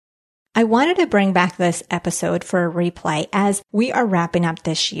I wanted to bring back this episode for a replay as we are wrapping up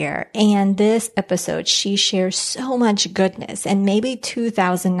this year. And this episode, she shares so much goodness. And maybe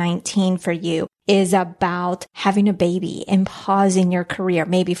 2019 for you is about having a baby and pausing your career,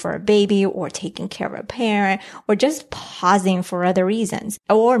 maybe for a baby or taking care of a parent or just pausing for other reasons.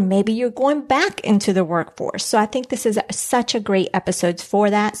 Or maybe you're going back into the workforce. So I think this is such a great episode for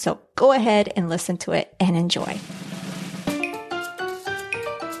that. So go ahead and listen to it and enjoy.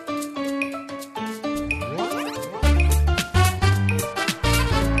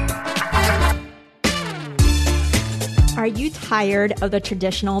 Are you tired of the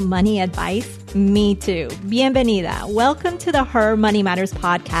traditional money advice? Me too. Bienvenida. Welcome to the Her Money Matters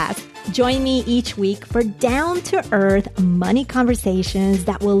podcast. Join me each week for down-to-earth money conversations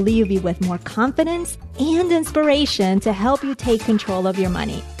that will leave you with more confidence and inspiration to help you take control of your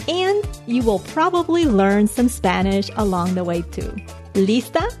money. And you will probably learn some Spanish along the way too.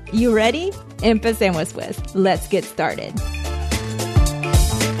 ¿Lista? You ready? Empecemos pues. Let's get started.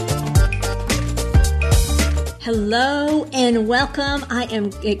 Hello and welcome. I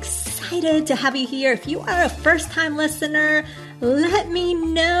am excited to have you here. If you are a first-time listener, let me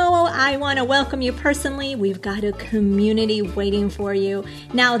know. I want to welcome you personally. We've got a community waiting for you.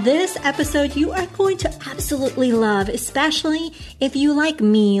 Now, this episode you are going to absolutely love, especially if you, like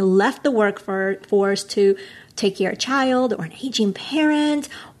me, left the workforce to take care of a child or an aging parent,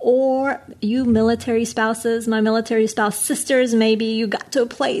 or you military spouses, my military spouse sisters, maybe you got to a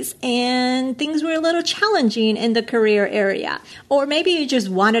place and things were a little challenging in the career area. Or maybe you just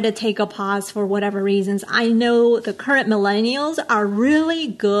wanted to take a pause for whatever reasons. I know the current millennials are really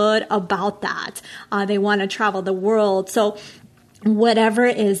good about that. They want to travel the world. So whatever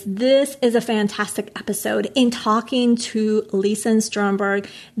it is, this is a fantastic episode. In talking to Lisen Stromberg,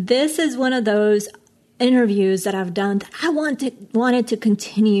 this is one of those interviews that I've done that I wanted to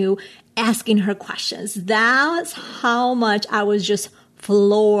continue asking her questions. That's how much I was just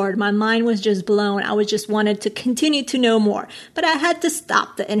floored. My mind was just blown. I was just wanted to continue to know more, but I had to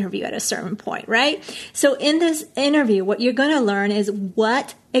stop the interview at a certain point, right? So in this interview, what you're going to learn is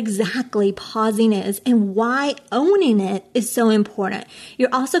what exactly pausing is and why owning it is so important.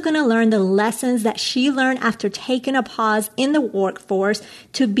 You're also going to learn the lessons that she learned after taking a pause in the workforce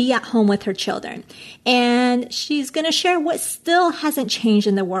to be at home with her children. And she's going to share what still hasn't changed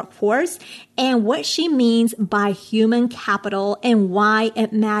in the workforce and what she means by human capital and why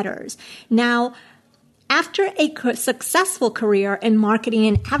it matters. Now, after a successful career in marketing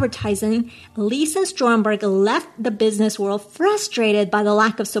and advertising, Lisen Stromberg left the business world frustrated by the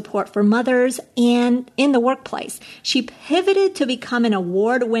lack of support for mothers and in the workplace. She pivoted to become an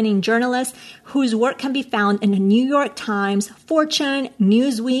award-winning journalist whose work can be found in the New York Times, Fortune,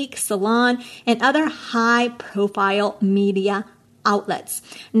 Newsweek, Salon, and other high-profile media outlets.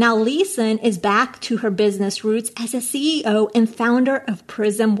 Now, Lisen is back to her business roots as a CEO and founder of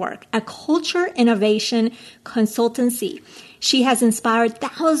Prism Work, a culture innovation consultancy. She has inspired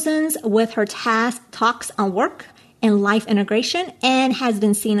thousands with her talks on work and life integration and has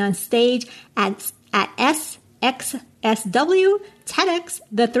been seen on stage at SXSW, TEDx,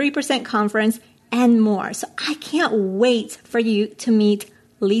 the 3% Conference, and more. So I can't wait for you to meet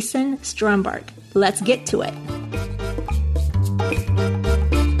Lisen Stromberg. Let's get to it.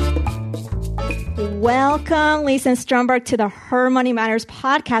 Welcome, Lisen Stromberg, to the Her Money Matters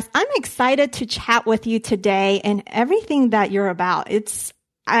podcast. I'm excited to chat with you today and everything that you're about.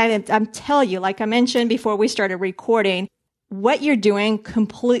 I'm telling you, like I mentioned before we started recording, what you're doing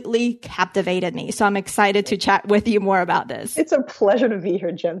completely captivated me. So I'm excited to chat with you more about this. It's a pleasure to be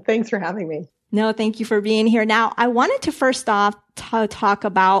here, Jen. Thanks for having me. No, thank you for being here. Now, I wanted to first off talk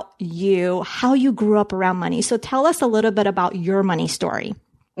about you, how you grew up around money. So tell us a little bit about your money story.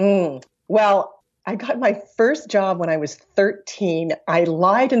 Well, I got my first job when I was 13. I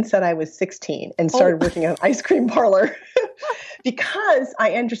lied and said I was 16 and started working at an ice cream parlor because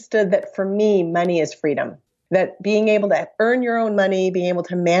I understood that for me, money is freedom. That being able to earn your own money, being able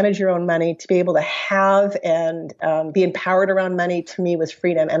to manage your own money, to be able to have and be empowered around money, to me was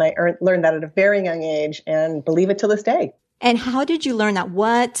freedom. And I learned that at a very young age and believe it to this day. And how did you learn that?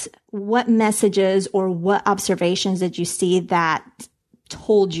 What messages or what observations did you see that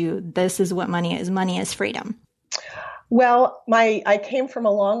told you this is what money is? Money is freedom. Well, I came from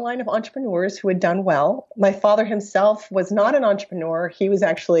a long line of entrepreneurs who had done well. My father himself was not an entrepreneur. He was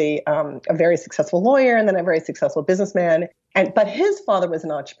actually a very successful lawyer and then a very successful businessman. But his father was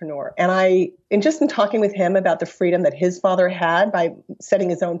an entrepreneur. And just in talking with him about the freedom that his father had by setting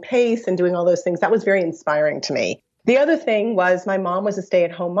his own pace and doing all those things, that was very inspiring to me. The other thing was my mom was a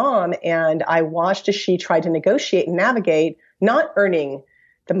stay-at-home mom, and I watched as she tried to negotiate and navigate not earning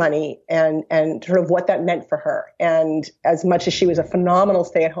the money and sort of what that meant for her. And as much as she was a phenomenal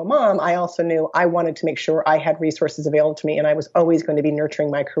stay-at-home mom, I also knew I wanted to make sure I had resources available to me, and I was always going to be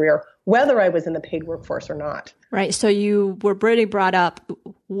nurturing my career, whether I was in the paid workforce or not. Right. So you were really brought up,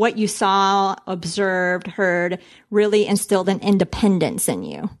 what you saw, observed, heard, really instilled an independence in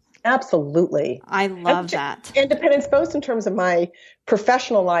you. Absolutely. I love that. Independence, both in terms of my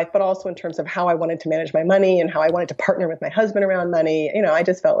professional life, but also in terms of how I wanted to manage my money and how I wanted to partner with my husband around money. I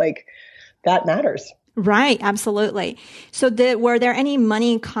just felt like that matters. Right. Absolutely. So were there any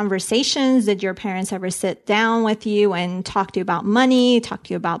money conversations? Did your parents ever sit down with you and talk to you about money, talk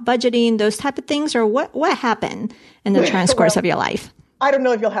to you about budgeting, those type of things? Or what happened in the transcourse of your life? I don't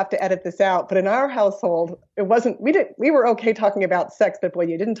know if you'll have to edit this out, but in our household, we were okay talking about sex, but boy,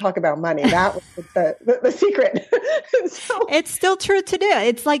 you didn't talk about money. That was the secret. So, it's still true today.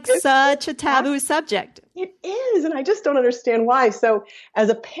 It's like such a taboo subject. It is. And I just don't understand why. So as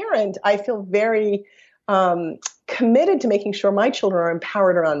a parent, I feel very committed to making sure my children are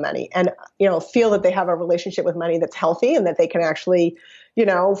empowered around money and, feel that they have a relationship with money that's healthy and that they can actually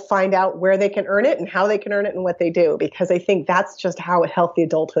find out where they can earn it and how they can earn it and what they do, because I think that's just how a healthy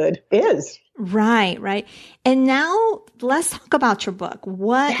adulthood is. Right, right. And now let's talk about your book.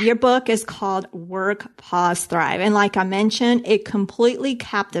 Your book is called Work, Pause, Thrive. And like I mentioned, it completely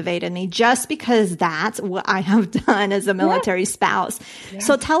captivated me just because that's what I have done as a military spouse. Yeah.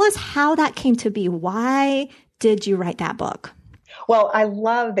 So tell us how that came to be. Why did you write that book? Well, I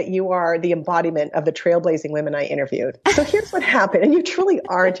love that you are the embodiment of the trailblazing women I interviewed. So here's what happened. And you truly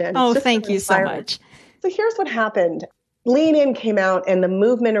are, Jen. Oh, thank you so much. So here's what happened. Lean In came out and the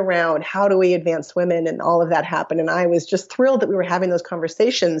movement around how do we advance women and all of that happened. And I was just thrilled that we were having those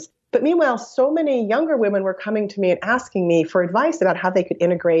conversations. But meanwhile, so many younger women were coming to me and asking me for advice about how they could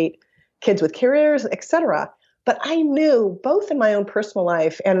integrate kids with careers, et cetera. But I knew both in my own personal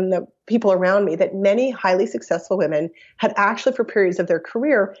life and in the people around me that many highly successful women had actually for periods of their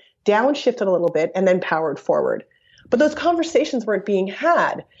career downshifted a little bit and then powered forward. But those conversations weren't being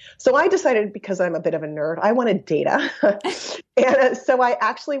had. So I decided, because I'm a bit of a nerd, I wanted data. And so I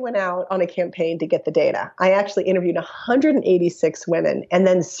actually went out on a campaign to get the data. I actually interviewed 186 women and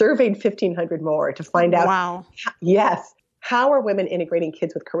then surveyed 1,500 more to find out, how are women integrating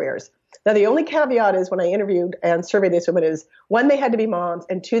kids with careers? Now, the only caveat is when I interviewed and surveyed these women is, one, they had to be moms,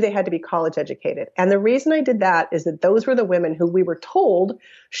 and two, they had to be college educated. And the reason I did that is that those were the women who we were told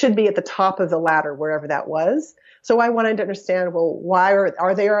should be at the top of the ladder, wherever that was. So I wanted to understand, well, why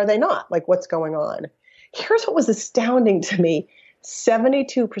are they or are they not? Like, what's going on? Here's what was astounding to me.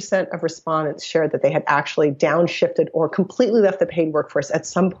 72% of respondents shared that they had actually downshifted or completely left the paid workforce at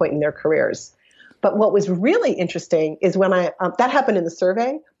some point in their careers. But what was really interesting is when that happened in the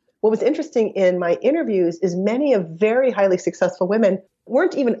survey. What was interesting in my interviews is many of very highly successful women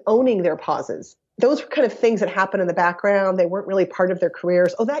weren't even owning their pauses. Those were kind of things that happened in the background. They weren't really part of their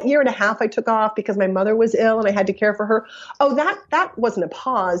careers. Oh, that year and a half I took off because my mother was ill and I had to care for her. Oh, that wasn't a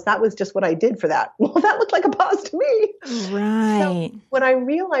pause. That was just what I did for that. Well, that looked like a pause to me. Right. So what I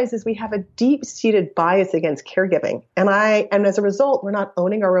realized is we have a deep-seated bias against caregiving. And as a result, we're not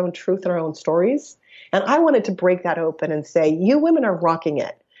owning our own truth and our own stories. And I wanted to break that open and say, you women are rocking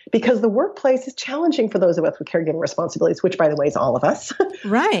it. Because the workplace is challenging for those of us with caregiving responsibilities, which, by the way, is all of us.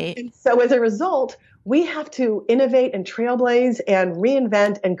 Right. And so as a result, we have to innovate and trailblaze and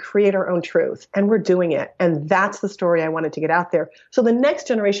reinvent and create our own truth. And we're doing it. And that's the story I wanted to get out there. So the next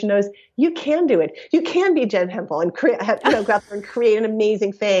generation knows you can do it. You can be Jen Hempel and go out there and create an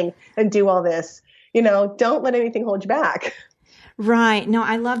amazing thing and do all this. Don't let anything hold you back. Right. No,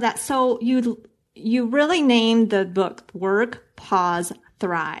 I love that. So you really named the book Work, Pause,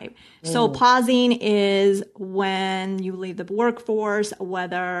 Thrive. So pausing is when you leave the workforce,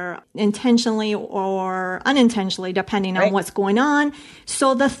 whether intentionally or unintentionally, depending on what's going on.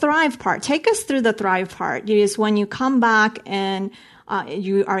 So the thrive part, take us through the thrive part. Is when you come back and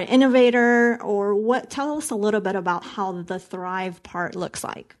you are an innovator, or what? Tell us a little bit about how the thrive part looks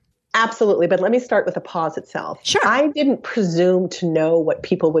like. Absolutely. But let me start with the pause itself. Sure. I didn't presume to know what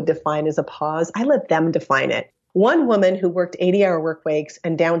people would define as a pause. I let them define it. One woman who worked 80-hour work weeks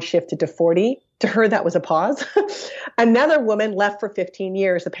and downshifted to 40, to her, that was a pause. Another woman left for 15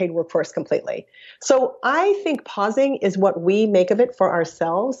 years, the paid workforce completely. So I think pausing is what we make of it for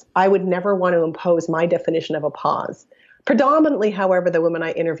ourselves. I would never want to impose my definition of a pause. Predominantly, however, the women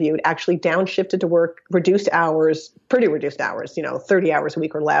I interviewed actually downshifted to work reduced hours, pretty reduced hours, 30 hours a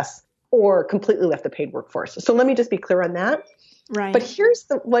week or less, or completely left the paid workforce. So let me just be clear on that. Right. But here's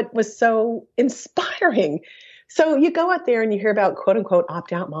what was so inspiring. So you go out there and you hear about quote unquote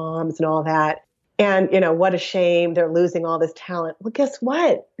opt-out moms and all that. And, what a shame. They're losing all this talent. Well, guess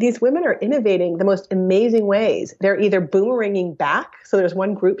what? These women are innovating the most amazing ways. They're either boomeranging back. So there's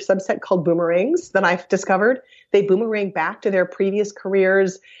one group subset called boomerangs that I've discovered. They boomerang back to their previous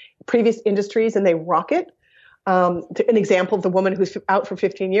careers, previous industries, and they rock it. An example of the woman who's out for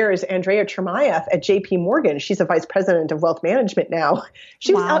 15 years, Andrea Chermayeff at JP Morgan. She's a vice president of wealth management now.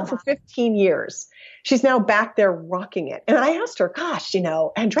 She was out for 15 years. She's now back there rocking it. And I asked her, gosh,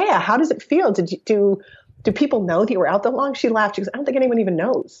 Andrea, how does it feel? Do people know that you were out that long? She laughed. She goes, I don't think anyone even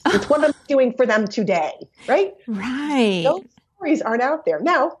knows. It's what I'm doing for them today. Right? Right. Those stories aren't out there.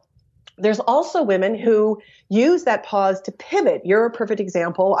 Now, there's also women who use that pause to pivot. You're a perfect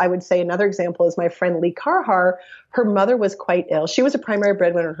example. I would say another example is my friend Lee Carhar. Her mother was quite ill. She was a primary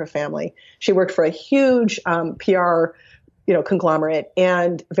breadwinner in her family. She worked for a huge PR conglomerate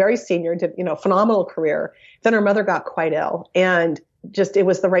and very senior, did, phenomenal career. Then her mother got quite ill and just, it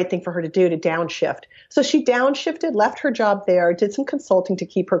was the right thing for her to do to downshift. So she downshifted, left her job there, did some consulting to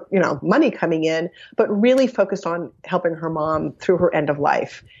keep her, money coming in, but really focused on helping her mom through her end of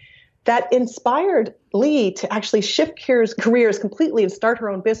life. That inspired Lee to actually shift careers completely and start her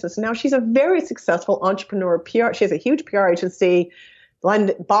own business. And now she's a very successful entrepreneur. PR. She has a huge PR agency,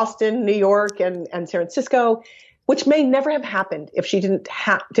 London, Boston, New York, and San Francisco, which may never have happened if she didn't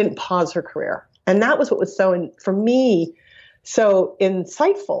pause her career. And that was what was for me, so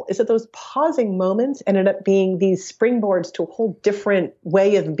insightful, is that those pausing moments ended up being these springboards to a whole different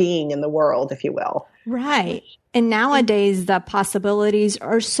way of being in the world, if you will. Right. And nowadays, the possibilities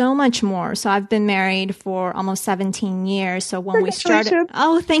are so much more. So I've been married for almost 17 years. So when we started,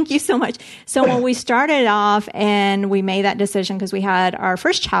 thank you so much. So when we started off and we made that decision because we had our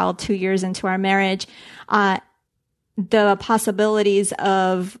first child 2 years into our marriage, the possibilities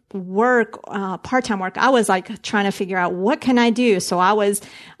of work, part-time work, I was like trying to figure out what can I do? So I was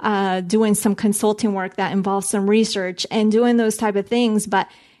doing some consulting work that involved some research and doing those type of things. But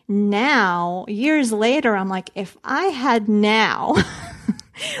now, years later, I'm like, if I had now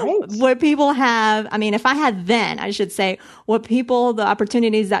what people have, if I had then, I should say, the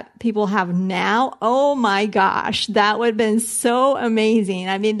opportunities that people have now, oh my gosh, that would have been so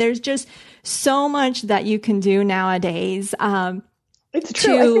amazing. There's just so much that you can do nowadays it's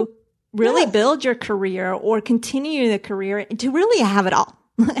true. to really build your career or continue the career, to really have it all.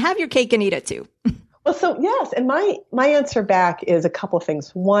 Have your cake and eat it too. Well, so yes. And my answer back is a couple of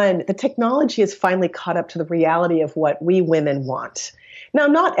things. One, the technology has finally caught up to the reality of what we women want. Now,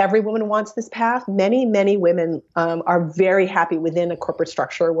 not every woman wants this path. Many, many women are very happy within a corporate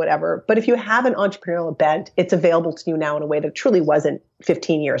structure or whatever. But if you have an entrepreneurial bent, it's available to you now in a way that truly wasn't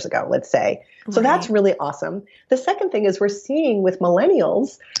 15 years ago, let's say. So that's really awesome. The second thing is we're seeing with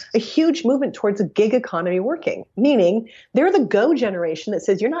millennials a huge movement towards a gig economy working, meaning they're the go generation that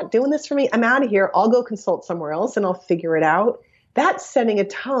says, you're not doing this for me. I'm out of here. I'll go consult somewhere else and I'll figure it out. That's setting a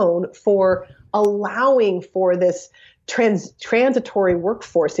tone for allowing for this transitory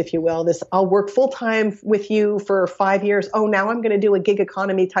workforce, if you will. This, I'll work full time with you for 5 years. Oh, now I'm going to do a gig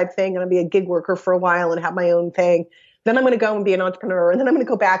economy type thing. I'm going to be a gig worker for a while and have my own thing. Then I'm going to go and be an entrepreneur, and then I'm going to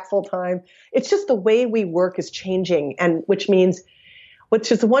go back full time. It's just the way we work is changing, and which is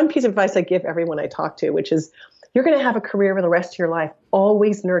the one piece of advice I give everyone I talk to, which is you're going to have a career for the rest of your life.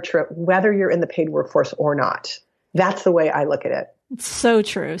 Always nurture it, whether you're in the paid workforce or not. That's the way I look at it. So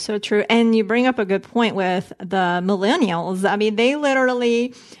true. So true. And you bring up a good point with the millennials. They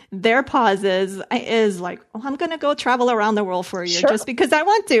literally, their pauses is like, oh, I'm going to go travel around the world for a year just because I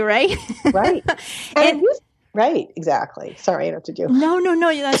want to, right? Right. Right. Exactly. Sorry, I interrupted you. No,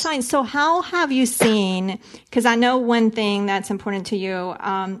 that's fine. So how have you seen, because I know one thing that's important to you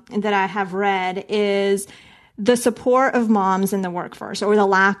that I have read is the support of moms in the workforce, or the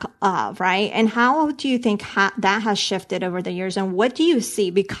lack of, right? And how do you think that has shifted over the years? And what do you see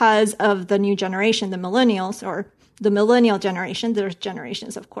because of the new generation, the millennials, or the millennial generation? There's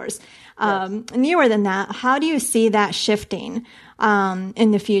generations, of course, newer than that. How do you see that shifting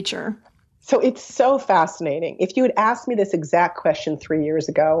in the future? So it's so fascinating. If you had asked me this exact question 3 years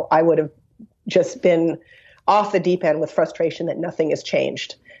ago, I would have just been off the deep end with frustration that nothing has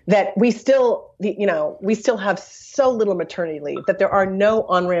changed. That we still have so little maternity leave, that there are no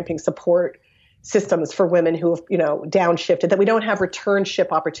on-ramping support systems for women who have, downshifted, that we don't have returnship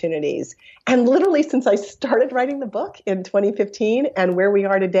opportunities. And literally since I started writing the book in 2015 and where we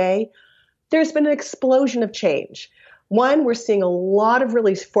are today, there's been an explosion of change. One, we're seeing a lot of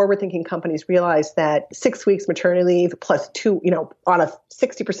really forward-thinking companies realize that 6 weeks maternity leave plus 2, on a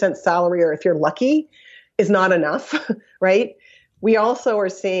 60% salary, or if you're lucky, is not enough, right? We also are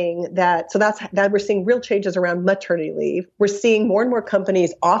seeing that, so that we're seeing real changes around maternity leave. We're seeing more and more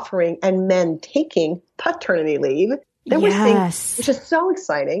companies offering and men taking paternity leave. Then we're seeing, which is so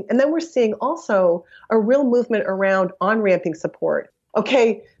exciting. And then we're seeing also a real movement around on-ramping support.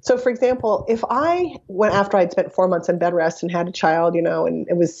 Okay, so for example, if I went after I'd spent 4 months in bed rest and had a child, and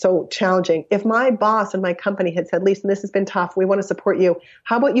it was so challenging, if my boss and my company had said, Lisa, this has been tough, we want to support you.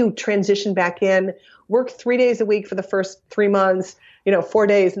 How about you transition back in, work 3 days a week for the first 3 months, 4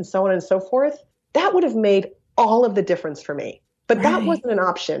 days and so on and so forth? That would have made all of the difference for me. But that wasn't an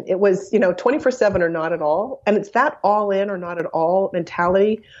option. It was, 24/7 or not at all. And it's that all in or not at all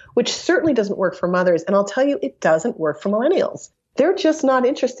mentality, which certainly doesn't work for mothers. And I'll tell you, it doesn't work for millennials. They're just not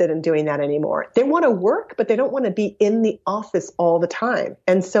interested in doing that anymore. They want to work, but they don't want to be in the office all the time.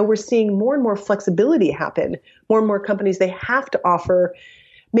 And so we're seeing more and more flexibility happen. More and more companies, they have to offer,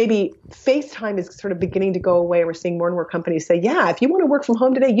 maybe FaceTime is sort of beginning to go away. We're seeing more and more companies say, yeah, if you want to work from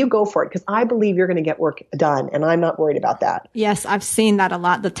home today, you go for it, because I believe you're going to get work done. And I'm not worried about that. Yes, I've seen that a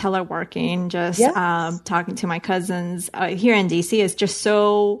lot, the teleworking, just talking to my cousins here in DC is just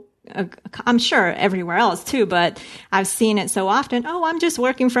so, I'm sure everywhere else too, but I've seen it so often. Oh, I'm just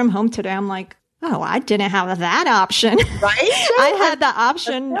working from home today. I'm like, oh, I didn't have that option. Right? I had the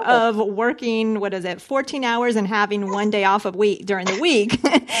option of working, 14 hours and having one day off during the week.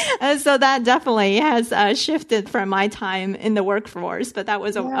 And so that definitely has shifted from my time in the workforce, but that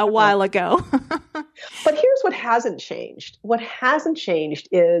was a while ago. But here's what hasn't changed. What hasn't changed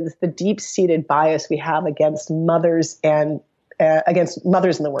is the deep-seated bias we have against mothers and against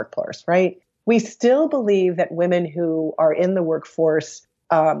mothers in the workforce, right? We still believe that women who are in the workforce,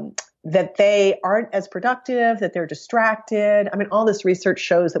 that they aren't as productive, that they're distracted. I mean, all this research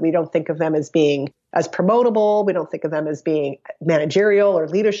shows that we don't think of them as being as promotable. We don't think of them as being managerial or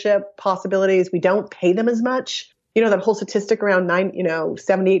leadership possibilities. We don't pay them as much. That whole statistic around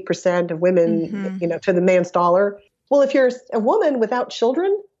 78% of women, to the man's dollar. Well, if you're a woman without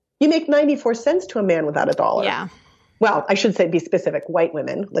children, you make 94 cents to a man without a dollar. Yeah. Well, I should say be specific, white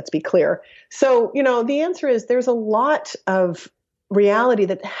women, let's be clear. So, the answer is there's a lot of reality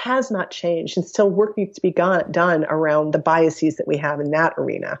that has not changed, and still work needs to be done around the biases that we have in that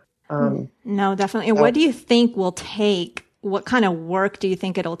arena. No, definitely. And what do you think what kind of work do you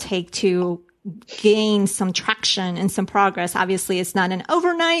think it'll take to gain some traction and some progress? Obviously, it's not an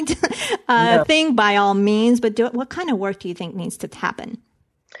overnight thing by all means, but what kind of work do you think needs to happen?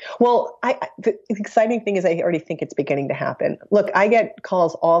 Well, the exciting thing is I already think it's beginning to happen. Look, I get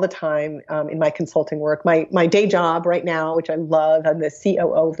calls all the time in my consulting work. My day job right now, which I love, I'm the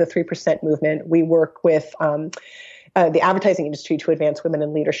COO of the 3% movement. We work with the advertising industry to advance women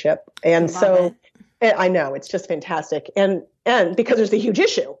in leadership. And so I know it's just fantastic. And because there's a huge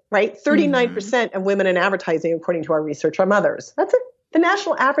issue, right? 39% of women in advertising, according to our research, are mothers. That's it. The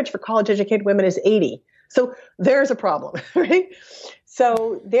national average for college-educated women is 80. So there's a problem, right?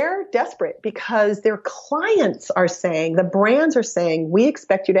 So they're desperate because their clients are saying, the brands are saying, we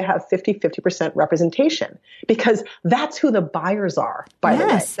expect you to have 50% representation, because that's who the buyers are, by the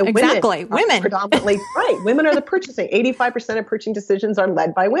way. The exactly. Women. Predominantly, right. Women are the purchasing. 85% of purchasing decisions are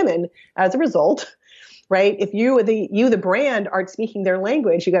led by women as a result. Right? If the brand aren't speaking their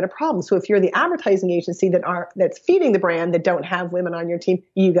language, you got a problem. So if you're the advertising agency that's feeding the brand that don't have women on your team,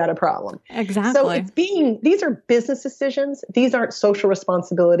 you got a problem. Exactly. So these are business decisions. These aren't social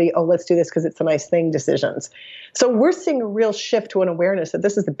responsibility. Oh, let's do this because it's a nice thing decisions. So we're seeing a real shift to an awareness that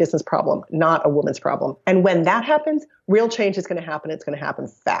this is the business problem, not a woman's problem. And when that happens, real change is going to happen. It's going to happen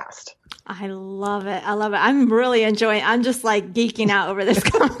fast. I love it. I'm really enjoying. I'm just like geeking out over this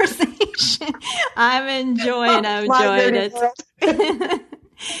conversation. I'm enjoying it.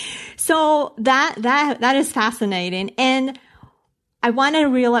 So that is fascinating. And I want to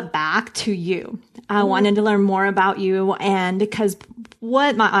reel it back to you. I wanted to learn more about you. And because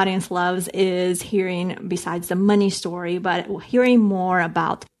what my audience loves is hearing, besides the money story, but hearing more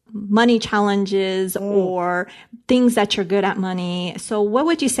about money challenges or things that you're good at money. So what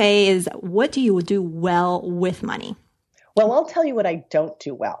would you say is, what do you do well with money? Well, I'll tell you what I don't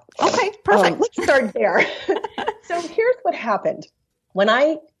do well. Okay, perfect. Let's start there. So here's what happened. When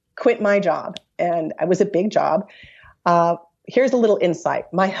I quit my job, and it was a big job, here's a little insight.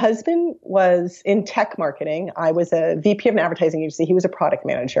 My husband was in tech marketing. I was a VP of an advertising agency. He was a product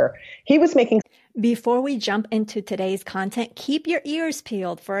manager. He was making... Before we jump into today's content, keep your ears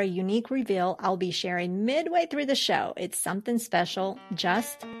peeled for a unique reveal I'll be sharing midway through the show. It's something special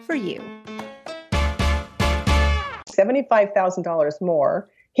just for you. $75,000 more.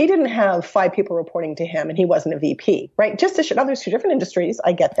 He didn't have 5 people reporting to him, and he wasn't a VP, right? Just to show others, 2 different industries,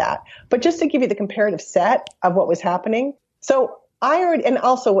 I get that. But just to give you the comparative set of what was happening. So and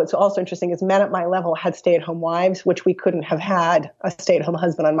also what's also interesting is men at my level had stay-at-home wives, which we couldn't have had a stay-at-home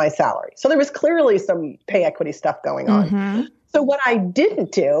husband on my salary. So there was clearly some pay equity stuff going on. Mm-hmm. So what I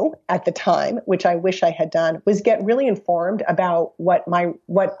didn't do at the time, which I wish I had done, was get really informed about what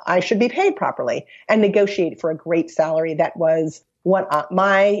I should be paid properly and negotiate for a great salary that was what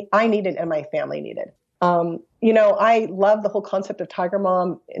I needed and my family needed. I love the whole concept of Tiger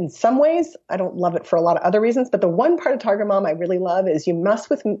Mom in some ways. I don't love it for a lot of other reasons, but the one part of Tiger Mom I really love is you muck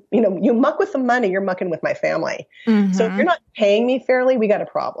with the money, you're mucking with my family. Mm-hmm. So if you're not paying me fairly, we got a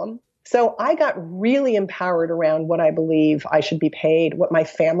problem. So I got really empowered around what I believe I should be paid, what my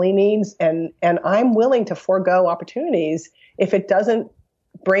family needs, and I'm willing to forego opportunities if it doesn't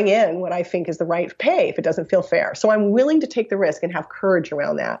bring in what I think is the right pay, if it doesn't feel fair. So I'm willing to take the risk and have courage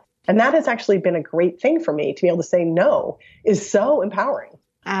around that. And that has actually been a great thing for me to be able to say no is so empowering.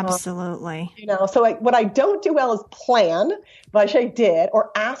 Absolutely. So what I don't do well is plan, which I did,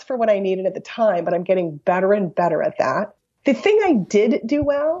 or ask for what I needed at the time, but I'm getting better and better at that. The thing I did do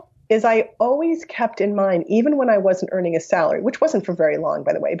well is I always kept in mind, even when I wasn't earning a salary, which wasn't for very long,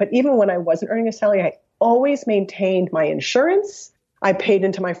 by the way, but even when I wasn't earning a salary, I always maintained my insurance. I paid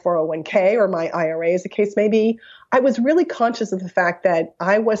into my 401k or my IRA, as the case may be. I was really conscious of the fact that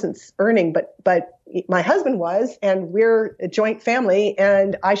I wasn't earning, but my husband was, and we're a joint family,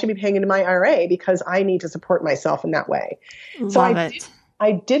 and I should be paying into my IRA because I need to support myself in that way.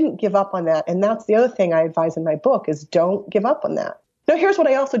 I didn't give up on that. And that's the other thing I advise in my book is don't give up on that. Now, here's what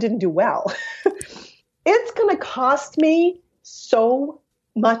I also didn't do well. It's going to cost me so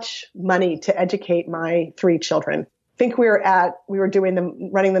much money to educate my 3 children. I think we were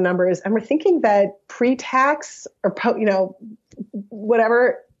running the numbers, and we're thinking that pre-tax or,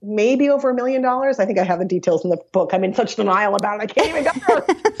 whatever, maybe over $1 million. I think I have the details in the book. I'm in such denial about it. I can't even go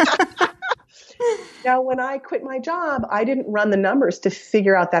there. Now, when I quit my job, I didn't run the numbers to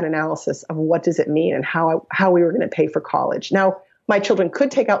figure out that analysis of what does it mean and how we were going to pay for college. Now, my children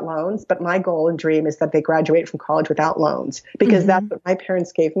could take out loans, but my goal and dream is that they graduate from college without loans because that's what my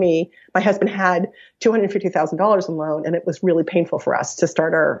parents gave me. My husband had $250,000 in loan, and it was really painful for us to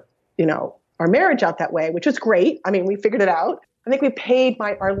start our marriage out that way, which was great. I mean, we figured it out. I think we paid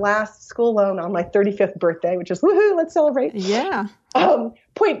our last school loan on my 35th birthday, which is woohoo, let's celebrate. Yeah.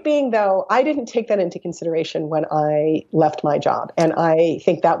 Point being, though, I didn't take that into consideration when I left my job. And I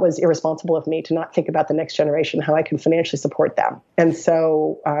think that was irresponsible of me to not think about the next generation, how I can financially support them. And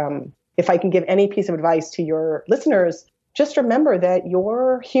so if I can give any piece of advice to your listeners, just remember that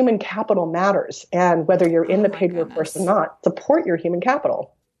your human capital matters. And whether you're in the paid workforce or not, support your human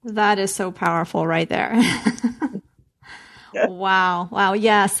capital. That is so powerful right there. Wow.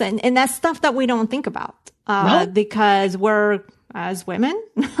 Yes. And that's stuff that we don't think about because we're, as women,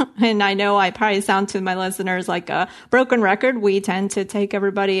 and I know I probably sound to my listeners like a broken record, we tend to take care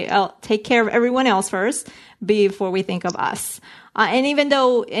of everyone else first before we think of us. And even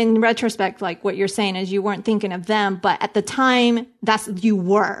though in retrospect, like what you're saying is you weren't thinking of them, but at the time you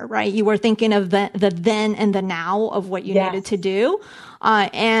were, right? You were thinking of the then and the now of what you needed to do.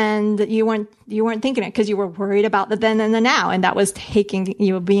 And you weren't thinking it because you were worried about the then and the now. And that was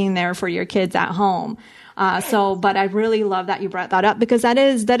being there for your kids at home. But I really love that you brought that up because that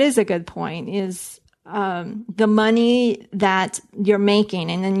is a good point is, the money that you're making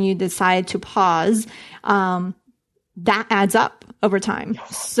and then you decide to pause, that adds up over time.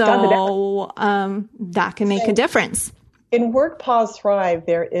 So, that can make a difference. In Work, Pause, Thrive,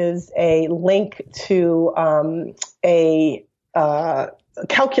 there is a link to, a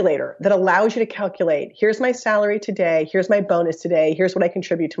calculator that allows you to calculate, here's my salary today, here's my bonus today, here's what I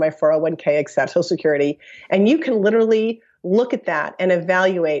contribute to my 401k, except Social Security. And you can literally look at that and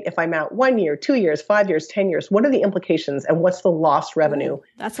evaluate if I'm out 1 year, 2 years, 5 years, 10 years, what are the implications and what's the lost revenue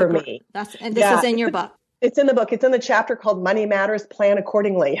for me? And this is in your book. It's in the book. It's in the chapter called Money Matters, Plan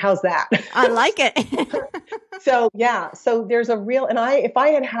Accordingly. How's that? I like it. So there's a real, and if I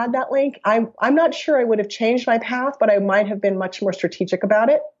had that link, I'm not sure I would have changed my path, but I might have been much more strategic about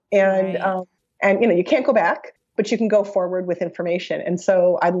it. And, you can't go back, but you can go forward with information. And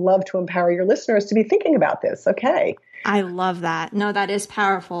so I'd love to empower your listeners to be thinking about this. Okay. I love that. No, that is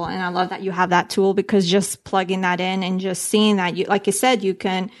powerful. And I love that you have that tool because just plugging that in and just seeing that like you said, you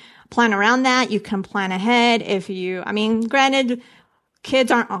can plan around that. You can plan ahead granted,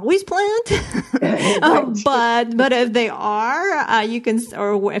 kids aren't always planned, but if they are, you can,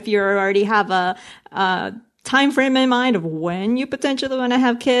 or if you already have a time frame in mind of when you potentially want to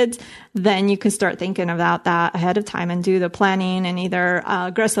have kids, then you can start thinking about that ahead of time and do the planning and either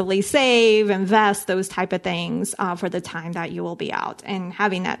aggressively save, invest, those type of things for the time that you will be out. And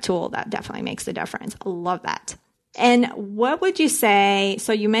having that tool, that definitely makes a difference. I love that. And what would you say?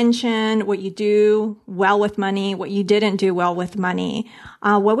 So you mentioned what you do well with money, what you didn't do well with money.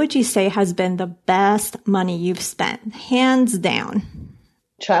 What would you say has been the best money you've spent, hands down?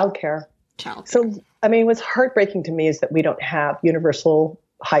 Childcare. Childcare. So, I mean, what's heartbreaking to me is that we don't have universal,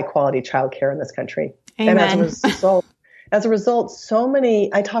 high quality childcare in this country. Amen. And as a result,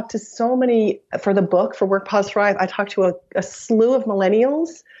 I talked to so many for the book, for Work, Pause, Thrive. I talked to a slew of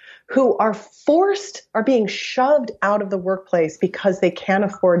millennials who are being shoved out of the workplace because they can't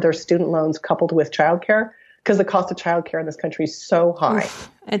afford their student loans coupled with childcare, because the cost of childcare in this country is so high. Oof,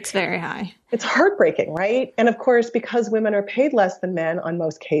 it's very high. It's heartbreaking, right? And of course, because women are paid less than men on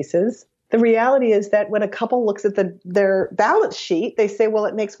most cases, the reality is that when a couple looks at their balance sheet, they say, well,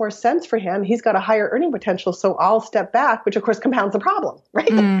 it makes more sense for him. He's got a higher earning potential, so I'll step back, which of course compounds the problem, right?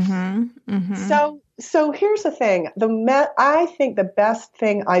 Mm-hmm, mm-hmm. So here's the thing. I think the best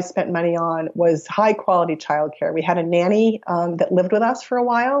thing I spent money on was high quality childcare. We had a nanny that lived with us for a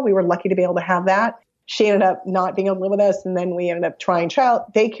while. We were lucky to be able to have that. She ended up not being able to live with us, and then we ended up trying child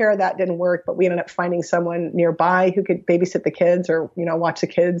daycare. That didn't work, but we ended up finding someone nearby who could babysit the kids or, watch the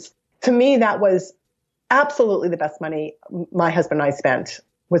kids. To me, that was absolutely the best money my husband and I spent,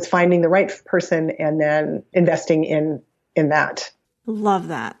 was finding the right person and then investing in that. Love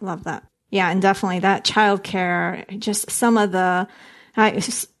that. Love that. Yeah. And definitely that childcare, just some of the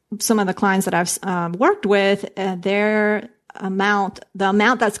clients that I've worked with, the amount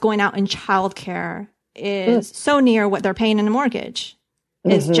that's going out in childcare is so near what they're paying in a mortgage.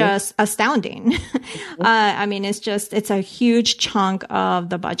 It's just astounding. I mean, it's a huge chunk of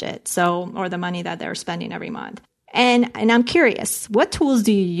the budget. Or the money that they're spending every month. And I'm curious, what tools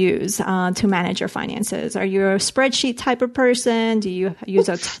do you use to manage your finances? Are you a spreadsheet type of person? Do you use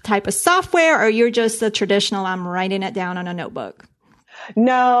a type of software, or you're just a traditional, I'm writing it down on a notebook?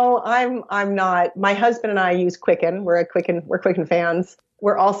 No, I'm not. My husband and I use Quicken. We're Quicken fans.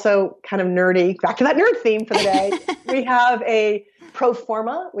 We're also kind of nerdy. Back to that nerd theme for the day. We have a pro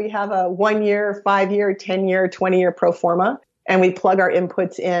forma. We have a 1 year, 5 year, 10 year, 20 year pro forma, and we plug our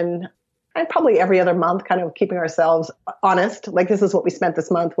inputs in and probably every other month, kind of keeping ourselves honest. Like, this is what we spent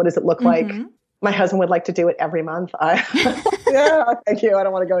this month. What does it look like? My husband would like to do it every month. Yeah, thank you. I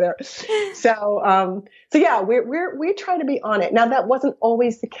don't want to go there. So yeah, we try to be on it. Now, that wasn't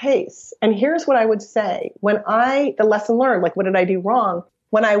always the case. And here's what I would say. The lesson learned, like, what did I do wrong?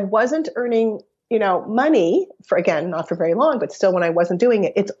 When I wasn't earning, money for, again, not for very long, but still when I wasn't doing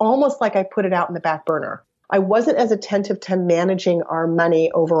it, it's almost like I put it out in the back burner. I wasn't as attentive to managing our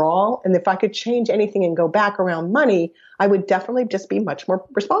money overall. And if I could change anything and go back around money, I would definitely just be much more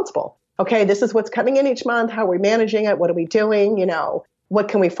responsible. Okay, this is what's coming in each month. How are we managing it? What are we doing? What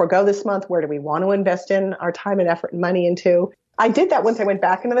can we forego this month? Where do we want to invest in our time and effort and money into? I did that once I went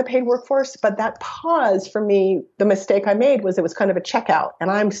back into the paid workforce, but that pause for me, the mistake I made was it was kind of a checkout.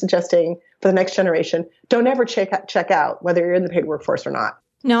 And I'm suggesting for the next generation, don't ever check out whether you're in the paid workforce or not.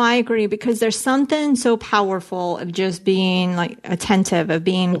 No, I agree, because there's something so powerful of just being like attentive, of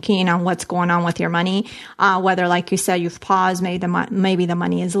being keen on what's going on with your money. Whether, like you said, you've paused, maybe the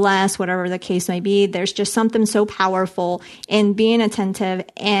money is less, whatever the case may be. There's just something so powerful in being attentive,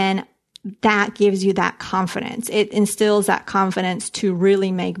 and that gives you that confidence. It instills that confidence to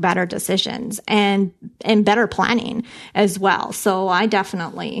really make better decisions and better planning as well. So I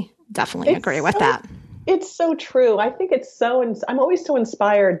definitely agree with that. It's so true. I think I'm always so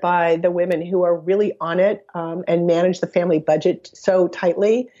inspired by the women who are really on it and manage the family budget so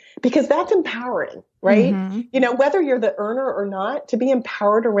tightly, because that's empowering, right? Whether you're the earner or not, to be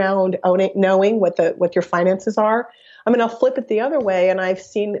empowered around knowing what your finances are. I mean, I'll flip it the other way. And I've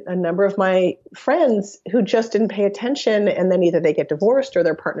seen a number of my friends who just didn't pay attention, and then either they get divorced or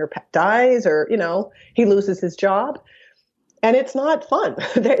their partner dies, or, he loses his job. And it's not fun.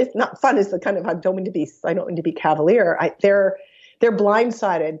 It's not fun. Is the kind of, I don't mean to be cavalier. They're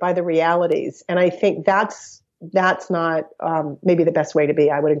blindsided by the realities, and I think that's not maybe the best way to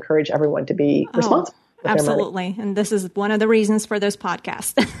be. I would encourage everyone to be responsible. Absolutely, and this is one of the reasons for this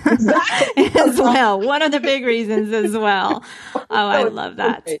podcast as well. One of the big reasons as well. Oh, I love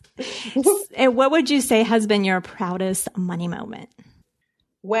that. And what would you say has been your proudest money moment?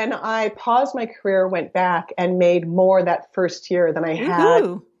 When I paused my career, went back and made more that first year than I had.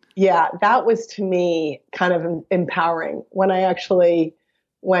 Ooh. Yeah, that was to me kind of empowering when I actually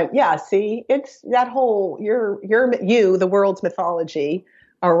went, yeah, see, it's that whole, the world's mythology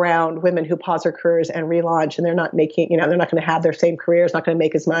around women who pause their careers and relaunch, and they're not making, they're not going to have their same careers, not going to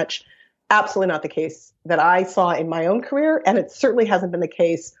make as much. Absolutely not the case that I saw in my own career. And it certainly hasn't been the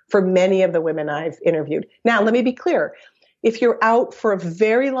case for many of the women I've interviewed. Now, let me be clear. If you're out for a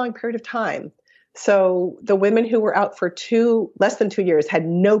very long period of time, So the women who were out for less than 2 years had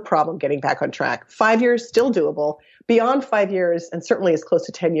no problem getting back on track. 5 years, still doable. Beyond 5 years, and certainly as close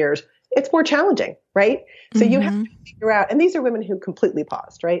to 10 years, it's more challenging, right? So you have to figure out, and these are women who completely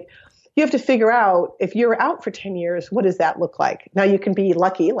paused, right? You have to figure out, if you're out for 10 years, what does that look like? Now you can be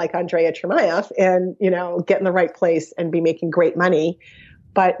lucky like Andrea Chermayeff and, get in the right place and be making great money,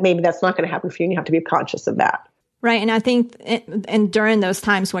 but maybe that's not going to happen for you and you have to be conscious of that. Right. And I think and during those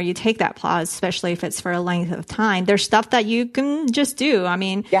times where you take that pause, especially if it's for a length of time, there's stuff that you can just do. I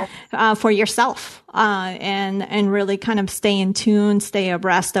mean, for yourself, and really kind of stay in tune, stay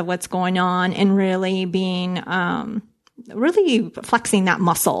abreast of what's going on and really being, really flexing that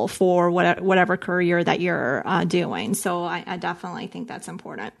muscle for whatever career that you're doing. So I definitely think that's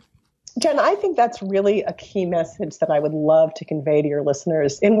important. Jen, I think that's really a key message that I would love to convey to your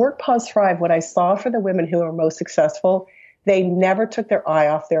listeners. In Work, Pause, Thrive, what I saw for the women who are most successful, they never took their eye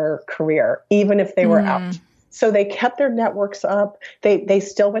off their career, even if they were out. So they kept their networks up. They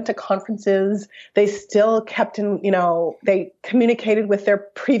still went to conferences. They still kept in, they communicated with their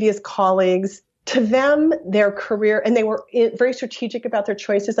previous colleagues. To them, their career, and they were very strategic about their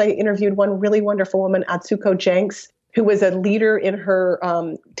choices. I interviewed one really wonderful woman, Atsuko Jenks, who was a leader in her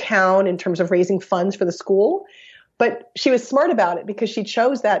town in terms of raising funds for the school. But she was smart about it because she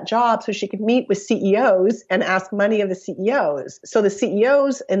chose that job so she could meet with CEOs and ask money of the CEOs. So the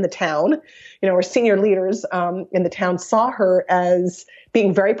CEOs in the town, or senior leaders in the town saw her as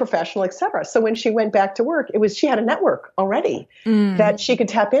being very professional, et cetera. So when she went back to work, she had a network already that she could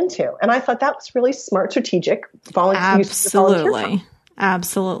tap into. And I thought that was really smart, strategic. Absolutely.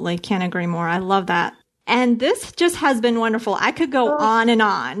 Can't agree more. I love that. And this just has been wonderful. I could go on and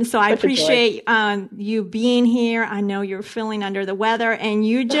on. So I appreciate you being here. I know you're feeling under the weather and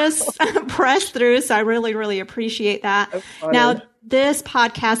you just pressed through. So I really, really appreciate that. Now, this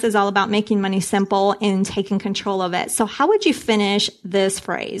podcast is all about making money simple and taking control of it. So how would you finish this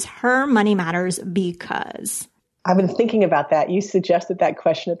phrase? Her money matters because. I've been thinking about that. You suggested that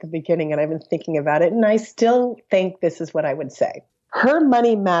question at the beginning and I've been thinking about it. And I still think this is what I would say. Her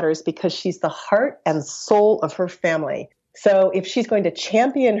money matters because she's the heart and soul of her family. So if she's going to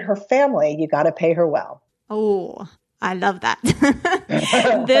champion her family, you got to pay her well. Oh, I love that.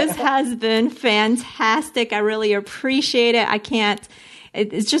 This has been fantastic. I really appreciate it.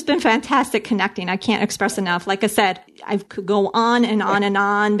 It's just been fantastic connecting. I can't express enough. Like I said, I could go on and on and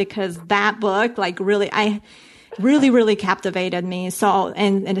on because that book, really captivated me. So,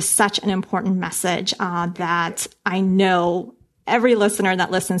 and it is such an important message, that I know every listener that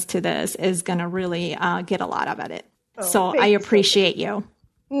listens to this is going to really get a lot out of it. So I appreciate you.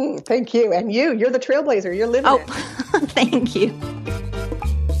 Thank you. And you're the trailblazer. You're living it. Thank you.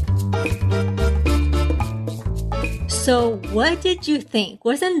 So what did you think?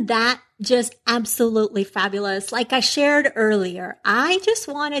 Wasn't that just absolutely fabulous? Like I shared earlier, I just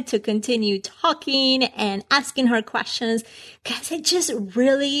wanted to continue talking and asking her questions because it just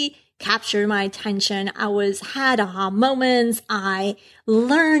really captured my attention. I had aha moments. I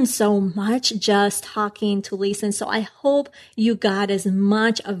learned so much just talking to Lisen. So I hope you got as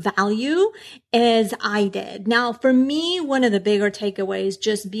much value as I did. Now, for me, one of the bigger takeaways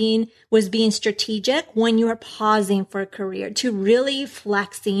was being strategic when you're pausing for a career to really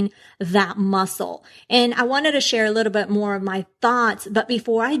flexing that muscle. And I wanted to share a little bit more of my thoughts. But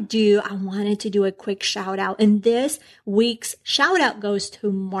before I do, I wanted to do a quick shout out. And this week's shout out goes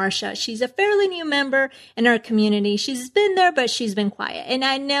to Marsha. She's a fairly new member in our community. She's been there, but she's been quiet. And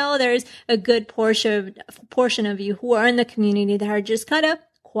I know there's a good portion of you who are in the community that are just kind of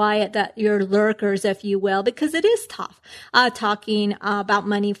quiet, that you're lurkers, if you will, because it is tough talking about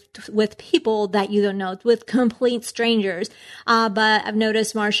money with people that you don't know, with complete strangers. But I've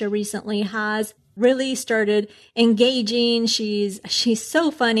noticed Marsha recently has really started engaging. She's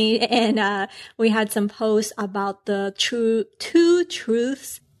so funny. And we had some posts about the two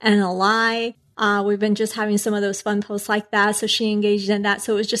truths and a lie. We've been just having some of those fun posts like that. So she engaged in that.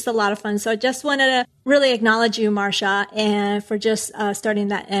 So it was just a lot of fun. So I just wanted to really acknowledge you, Marsha, and for just starting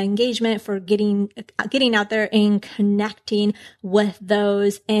that engagement, for getting out there and connecting with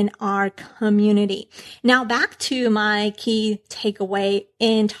those in our community. Now back to my key takeaway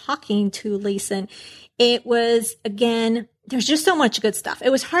in talking to Lisen. It was, again, there's just so much good stuff.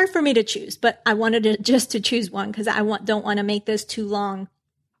 It was hard for me to choose, but I wanted to choose one because I don't want to make this too long.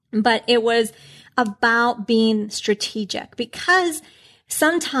 But it was about being strategic because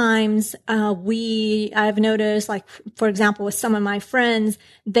sometimes I've noticed, like, for example, with some of my friends,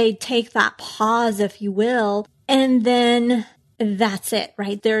 they take that pause, if you will, and then that's it,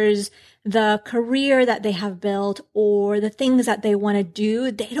 right? There's the career that they have built or the things that they want to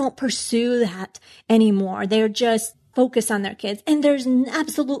do. They don't pursue that anymore. They're just focused on their kids. And there's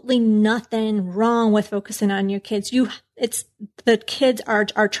absolutely nothing wrong with focusing on your kids. It's the kids are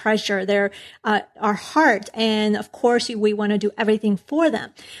our treasure. They're our heart. And of course, we want to do everything for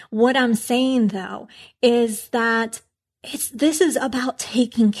them. What I'm saying though, is that this is about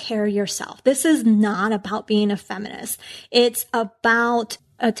taking care of yourself. This is not about being a feminist. It's about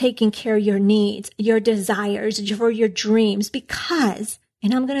taking care of your needs, your desires, for your dreams, because,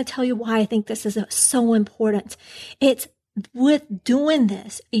 and I'm going to tell you why I think this is so important. It's with doing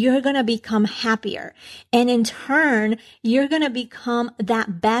this, you're going to become happier. And in turn, you're going to become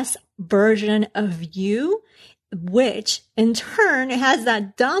that best version of you, which in turn has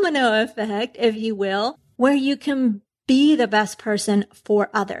that domino effect, if you will, where you can be the best person for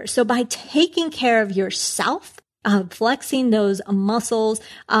others. So by taking care of yourself, flexing those muscles,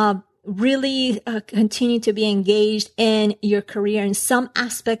 really continue to be engaged in your career in some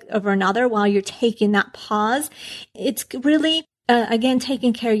aspect or another while you're taking that pause. It's really, again,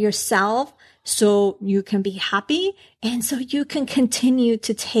 taking care of yourself so you can be happy and so you can continue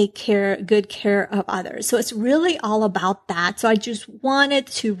to take good care of others. So it's really all about that. So I just wanted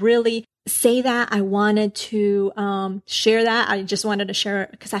to really say that. I wanted to share that. I just wanted to share it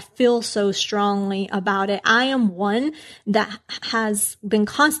because I feel so strongly about it. I am one that has been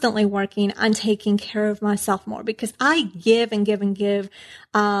constantly working on taking care of myself more because I give and give and give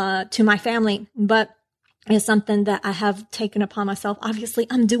to my family, but it's something that I have taken upon myself. Obviously,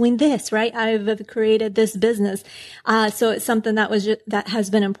 I'm doing this, right? I've created this business. So it's something that has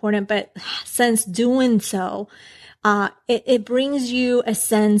been important, but since doing so, it brings you a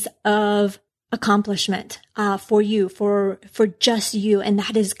sense of accomplishment, for you, for just you. And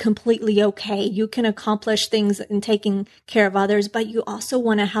that is completely okay. You can accomplish things in taking care of others, but you also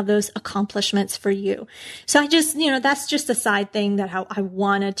want to have those accomplishments for you. So I just, that's just a side thing that I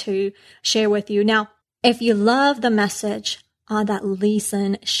wanted to share with you. Now, if you love the message that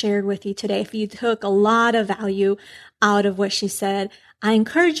Lisen shared with you today, if you took a lot of value out of what she said, I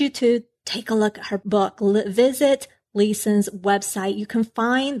encourage you to take a look at her book. Visit Lisen's website. You can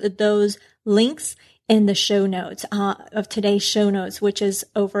find those links in the show notes of today's show notes, which is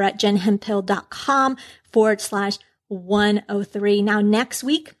over at jenhemphill.com/103. Now, next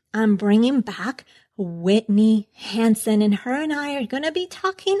week, I'm bringing back Whitney Hansen, and her and I are going to be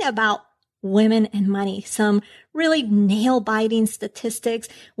talking about women and money, some really nail-biting statistics.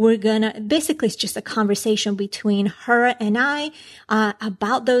 Basically, it's just a conversation between her and I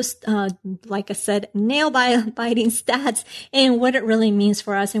about those, like I said, nail-biting stats and what it really means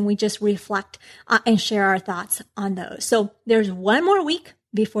for us. And we just reflect and share our thoughts on those. So there's one more week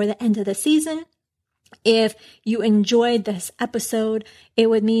before the end of the season. If you enjoyed this episode, it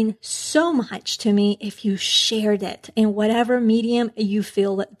would mean so much to me if you shared it in whatever medium you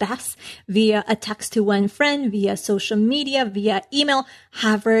feel best, via a text to one friend, via social media, via email,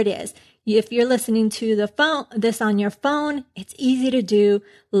 however it is. If you're listening to this on your phone, it's easy to do.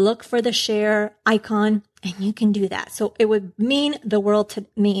 Look for the share icon and you can do that. So it would mean the world to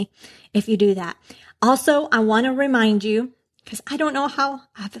me if you do that. Also, I want to remind you, because I don't know how,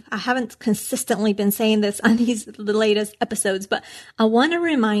 I haven't consistently been saying this on the latest episodes, but I want to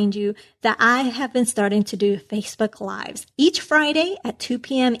remind you that I have been starting to do Facebook Lives each Friday at 2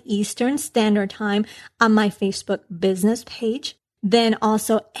 p.m. Eastern Standard Time on my Facebook business page. Then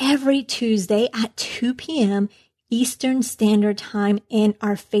also every Tuesday at 2 p.m. Eastern Standard Time in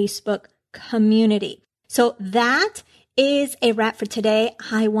our Facebook community. So that is a wrap for today.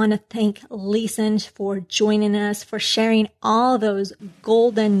 I want to thank Lisen for joining us, for sharing all those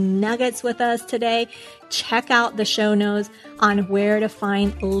golden nuggets with us today. Check out the show notes on where to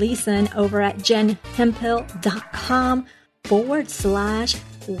find Lisen over at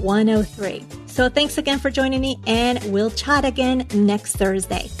jenhemphill.com/103. So thanks again for joining me, and we'll chat again next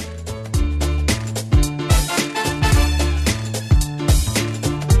Thursday.